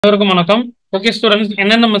எல்லாருக்கும் வணக்கம். Okay students,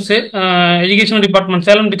 NNMS educational department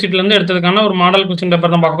Salem டிஸ்ட்ரிக்ட்ல இருந்து எடுத்ததுக்கான ஒரு மாடல் கொஸ்டின்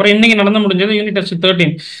பேப்பர் தான் பார்க்க போறோம். இன்னைக்கு நடந்து முடிஞ்சது யூனிட் டெஸ்ட்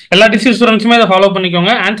 13. எல்லா டிஸ்ட்ரிக்ட் ஸ்டூடெண்ட்ஸுமே அதை ஃபாலோ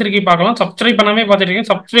பண்ணிக்கோங்க. ஆன்சர் கீ பார்க்கலாம். சப்ஸ்கிரைப் பண்ணாமே பார்த்துட்டு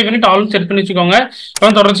சப்ஸ்கிரைப் பண்ணிட்டு ஆல் செட் பண்ணி வச்சுக்கோங்க.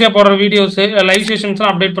 அப்புறம் தொடர்ச்சியா போற வீடியோஸ் லைவ் செஷன்ஸ்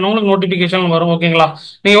அப்டேட் பண்ண உங்களுக்கு நோட்டிபிகேஷன் வரும். ஓகேங்களா?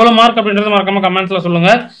 நீங்க எவ்வளவு மார்க் அப்படின்றது மறக்காம கமெண்ட்ஸ்ல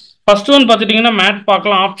சொல்லுங்க. ஃபர்ஸ்ட் ஒன் பார்த்துட்டீங்கன்னா மேட்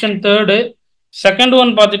பார்க்கலாம், ஆப்ஷன் தேர்டு. செகண்ட்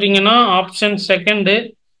ஒன் பார்த்துட்டீங்கன்னா ஆப்ஷன் செகண்டு.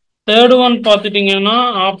 தேர்ட் ஒன் பார்த்துட்டீங்கன்னா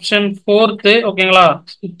ஆப்ஷன் ஃபோர்த்து. ஓகேங்களா?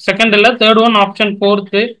 செகண்ட் இல்ல, third one option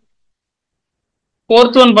fourth.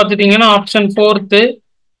 Fourth one பார்த்துட்டீங்கன்னா ஆப்ஷன் ஃபோர்த்து.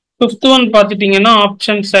 ஃபிஃப்த் ஒன் பார்த்துட்டீங்கன்னா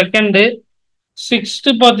ஆப்ஷன் செகண்டு.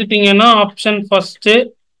 சிக்ஸ்த் பார்த்துட்டீங்கன்னா ஆப்ஷன் ஃபர்ஸ்ட்.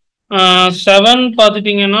 செவன்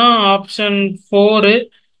பார்த்துட்டீங்கன்னா ஆப்ஷன் ஃபோரு.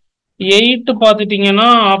 எயிட் பார்த்துட்டீங்கன்னா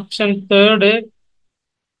ஆப்ஷன் தேர்டு.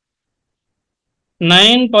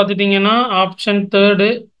 நைன் பார்த்துட்டீங்கன்னா ஆப்ஷன்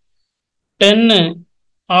தேர்டு. டென்னு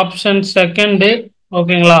option second.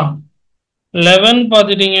 ஓகேங்களா? 11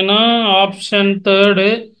 பார்த்துட்டீங்கன்னா ஆப்ஷன் தேர்டு.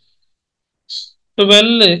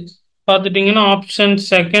 12 பார்த்துட்டீங்கன்னா ஆப்ஷன்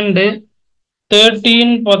செகண்டு.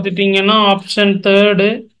 13 பார்த்துட்டீங்கன்னா ஆப்ஷன் தேர்டு.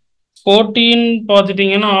 14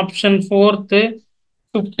 பார்த்துட்டீங்கன்னா ஆப்ஷன் ஃபோர்த்து.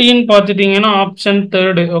 15 பார்த்துட்டீங்கன்னா ஆப்ஷன்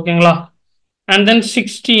தேர்டு. ஓகேங்களா? அண்ட் தென்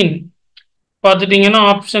 16 பார்த்துட்டீங்கன்னா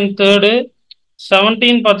ஆப்ஷன் தேர்டு.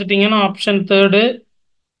 17 பார்த்துட்டீங்கன்னா ஆப்ஷன் தேர்டு.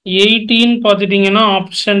 18 பார்த்துட்டீங்கன்னா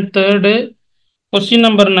option third. Question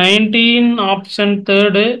number 19 option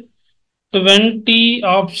third. 20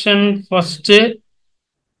 option first.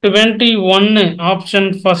 21 option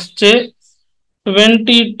first.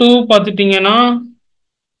 22 பார்த்துட்டீங்கன்னா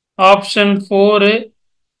ஆப்ஷன் ஃபோரு.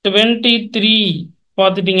 23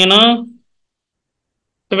 பார்த்துட்டீங்கன்னா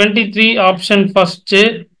 23 ஆப்ஷன் ஃபர்ஸ்ட்.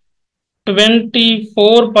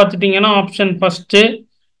 24 பார்த்துட்டீங்கன்னா ஆப்ஷன் ஃபர்ஸ்ட்.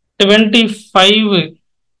 25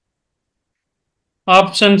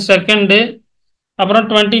 option second. அப்புறம்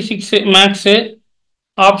 26 மேக்ஸு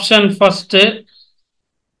ஆப்ஷன் ஃபர்ஸ்ட்.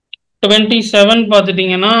 27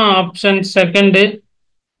 பார்த்துட்டீங்கன்னா ஆப்ஷன் செகண்டு.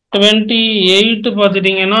 28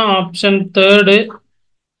 பார்த்துட்டீங்கன்னா ஆப்ஷன் தேர்டு.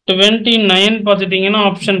 29 பார்த்துட்டீங்கன்னா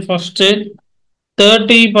ஆப்ஷன் ஃபர்ஸ்ட்.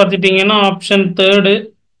 30 பார்த்துட்டீங்கன்னா ஆப்ஷன் தேர்டு.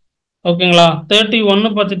 ஓகேங்களா?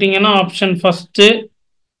 31 பார்த்துட்டீங்கன்னா ஆப்ஷன் ஃபர்ஸ்ட்.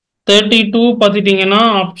 32 பார்த்துட்டீங்கன்னா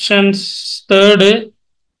ஆப்ஷன் தேர்டு.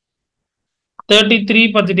 33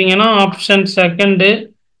 பார்த்துட்டீங்கன்னா ஆப்ஷன் செகண்டு.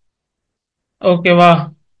 ஓகேவா?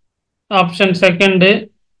 Option second.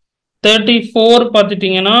 34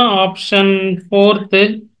 பார்த்துட்டீங்கன்னா option fourth.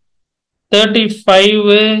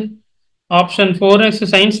 35 option four.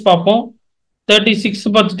 Science பார்ப்போம்.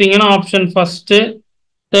 36 பார்த்துட்டீங்கன்னா ஆப்ஷன் ஃபர்ஸ்ட்.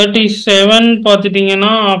 37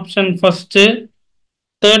 பார்த்துட்டீங்கன்னா ஆப்ஷன் ஃபர்ஸ்ட்.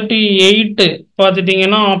 38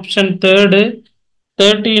 பார்த்துட்டீங்கன்னா ஆப்ஷன் தேர்டு.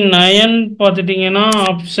 39 பார்த்துட்டீங்கன்னா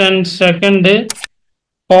option second.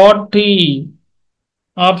 40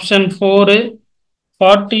 option four.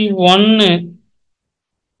 41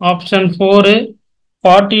 option four.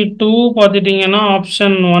 42 பார்த்துட்டீங்கன்னா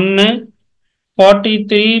ஆப்ஷன் ஒன்னு.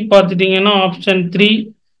 43 பார்த்துட்டீங்கன்னா ஆப்ஷன் த்ரீ.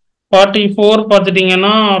 44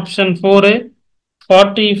 பார்த்துட்டீங்கன்னா ஆப்ஷன் ஃபோரு.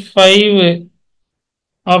 45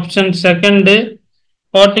 option second.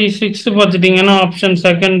 46 பார்த்துட்டீங்கன்னா ஆப்ஷன்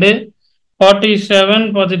செகண்டு. 47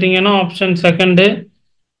 பார்த்துட்டீங்கன்னா ஆப்ஷன் செகண்டு.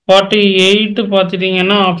 48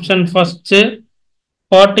 பார்த்துட்டீங்கன்னா ஆப்ஷன் ஃபர்ஸ்ட்.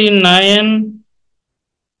 49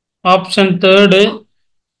 option third.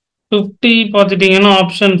 50 பார்த்துட்டீங்கன்னா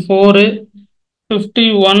ஆப்ஷன் ஃபோரு.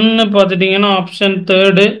 51 பார்த்துட்டீங்கன்னா ஆப்ஷன்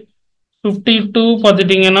தேர்டு. 52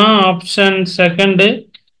 பார்த்துட்டீங்கன்னா ஆப்ஷன் செகண்டு.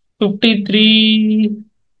 53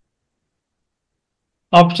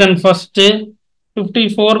 option first.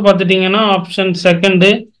 54 பார்த்துட்டீங்கன்னா option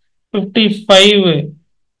second. 55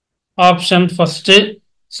 option first.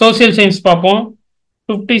 Social science பார்ப்போம்.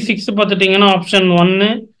 56 பார்த்துட்டீங்கன்னா ஆப்ஷன் ஒன்னு.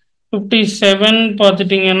 57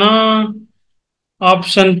 பார்த்துட்டீங்கன்னா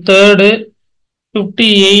option third.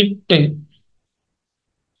 58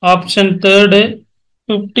 option third.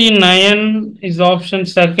 59 is option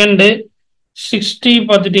second. 60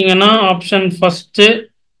 பார்த்துட்டீங்கன்னா ஆப்ஷன் ஃபர்ஸ்ட்.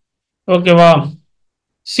 ஓகேவா?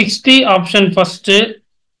 60 ஆப்ஷன் ஃபர்ஸ்ட்.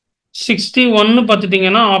 61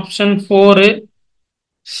 பார்த்துட்டீங்கன்னா ஆப்ஷன் ஃபோரு.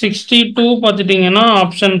 62 பார்த்துட்டீங்கன்னா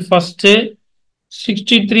ஆப்ஷன் ஃபர்ஸ்ட்.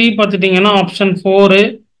 63 பார்த்துட்டீங்கன்னா ஆப்ஷன் ஃபோரு.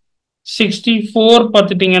 64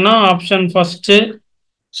 பார்த்துட்டீங்கன்னா option first.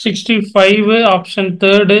 65 option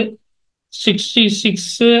third.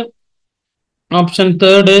 66 option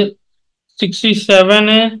third.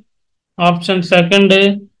 67 option second.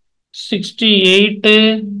 68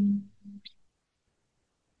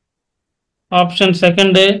 option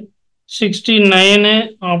second. 69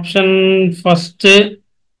 option first.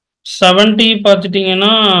 70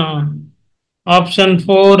 பார்த்துட்டீங்கன்னா option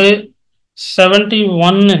four.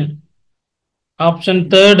 71 option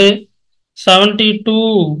third 72,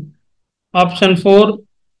 option 4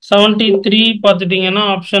 73 பார்த்துட்டீங்கன்னா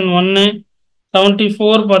option 1,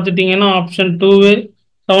 74 பார்த்துட்டீங்கன்னா option 2,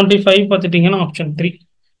 75 பார்த்துட்டீங்கன்னா ஆப்ஷன் 3.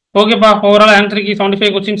 ஓகேப்பா, ஓவரால் ஆன்சருக்கு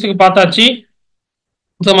 75 கொஸ்டின்ஸுக்கு பார்த்தாச்சு.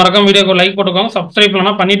 ஸோ மறக்காம வீடியோக்கு லைக் போட்டுக்கோங்க, சப்ஸ்கிரைப்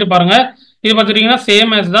பண்ணலாம் பண்ணிட்டு பாருங்க. இது பார்த்துட்டீங்கன்னா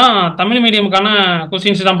சேம் as தான் தமிழ் மீடியமுக்கான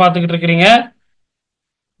கொஸ்டின்ஸ் தான் பார்த்துக்கிட்டு இருக்கிறீங்க.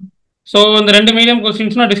 ஸோ இந்த ரெண்டு மீடியம்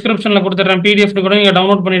கொஸ்டின்ஸ் நான் டிஸ்கிரிப்ஷனில் கொடுத்துட்றேன், பிடிஎஃப் கூட நீங்கள்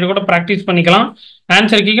டவுன்லோட் பண்ணிட்டு கூட ப்ராக்டிஸ் பண்ணிக்கலாம்.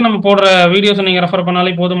 ஆன்சர் கீக்கு நம்ம போடுற வீடியோஸை நீங்கள் ரெஃபர்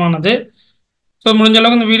பண்ணாலே போதுமானது. ஸோ முடிஞ்ச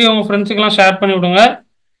அளவுக்கு இந்த வீடியோ உங்கள் ஃப்ரெண்ட்ஸுக்கெல்லாம் ஷேர் பண்ணி விடுங்க.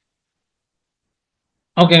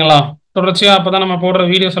 ஓகேங்களா? தொடர்ச்சியாக அப்போ தான் நம்ம போடுற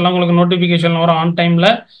வீடியோஸ் எல்லாம் உங்களுக்கு நோட்டிஃபிகேஷன் வரும் ஆன் டைமில்.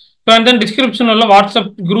 ஸோ அண்ட் தென் டிஸ்கிரிப்ஷனில் உள்ள வாட்ஸ்அப்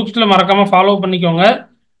குரூப்ஸில் மறக்காமல் ஃபாலோ பண்ணிக்கோங்க.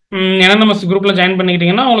 என்என்எம்எஸ் குரூப்பில் ஜாயின்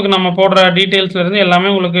பண்ணிக்கிட்டிங்கன்னா உங்களுக்கு நம்ம போடுற டீட்டெயில்ஸ்லேருந்து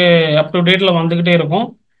எல்லாமே உங்களுக்கு அப் டு டேட்டில் வந்துக்கிட்டே இருக்கும்.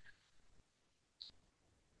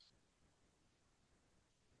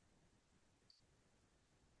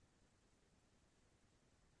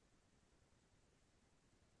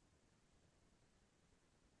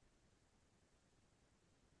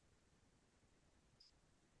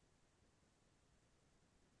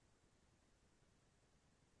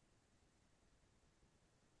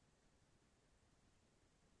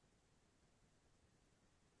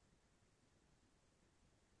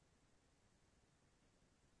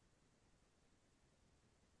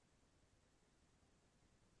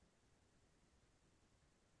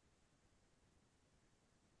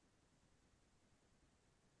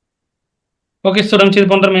 ஓகே ஸ்டூடெண்ட்ஸ், இது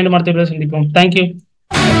போன்ற மீண்டும் அடுத்த வீடியோவில் சந்திப்போம். தேங்க்யூ.